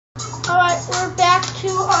Alright, we're back to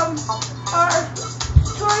our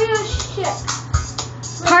tutorial ship.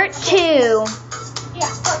 Part 2.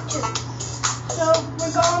 Yeah, part 2. So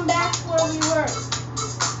we're going back where we were.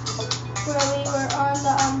 Where we were on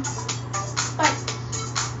the bike.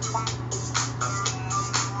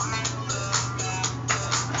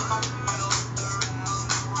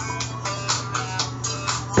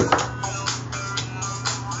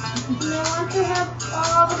 And I want to have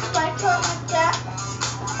all the spikes out like that.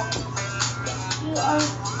 You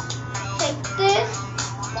take this,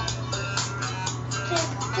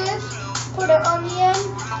 put it on the end.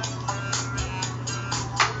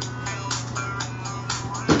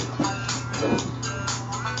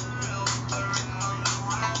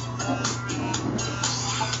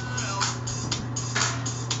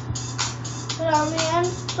 Put it on the end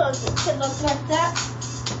so it should look like that.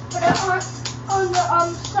 Put it on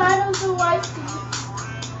the side of the white piece.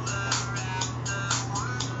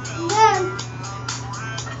 And then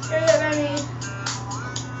you're gonna need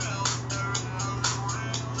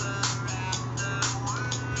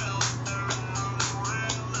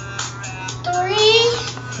three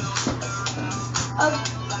of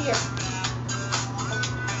here.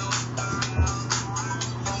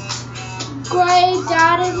 Gray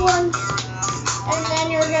dotted ones, and then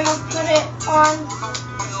you're gonna put it on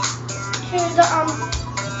to the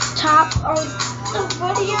top of the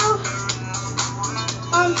video.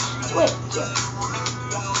 Wait, here.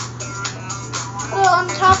 Put it on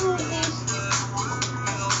top of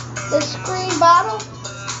the screen bottle.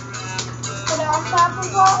 Put it on top of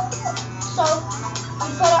all. So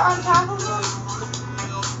you put it on top of them.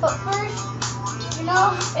 But first,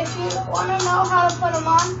 if you want to know how to put them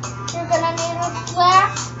on, you're gonna need a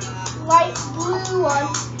flat, light blue one.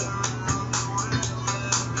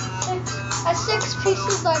 6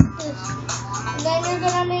 pieces like this, and then you're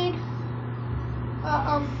gonna need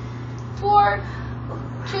four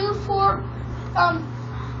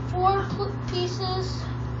pieces,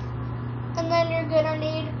 and then you're gonna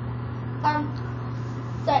need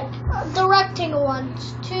the rectangle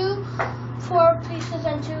ones, 4 pieces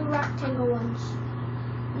and 2 rectangle ones,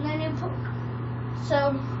 and then you put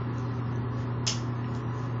so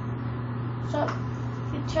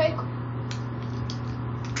you take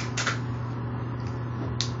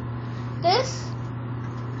this,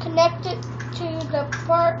 connect it to the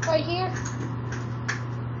part right here,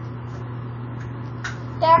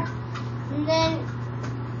 that, and then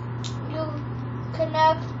you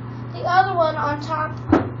connect the other one on top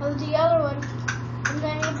of the other one, and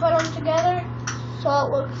then you put them together so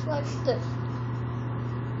it looks like this.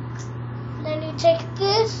 And then you take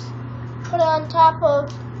this, put it on top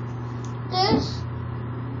of this,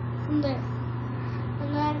 and there,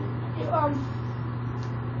 and then you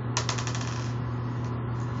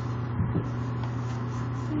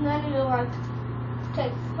and then you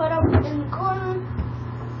put them in the corner.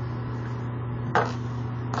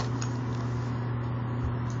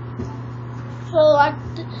 So and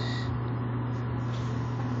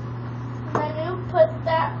then you put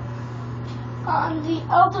that on the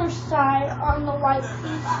other side on the white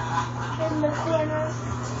piece in the corner.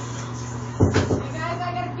 Hey guys, I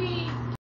gotta pee.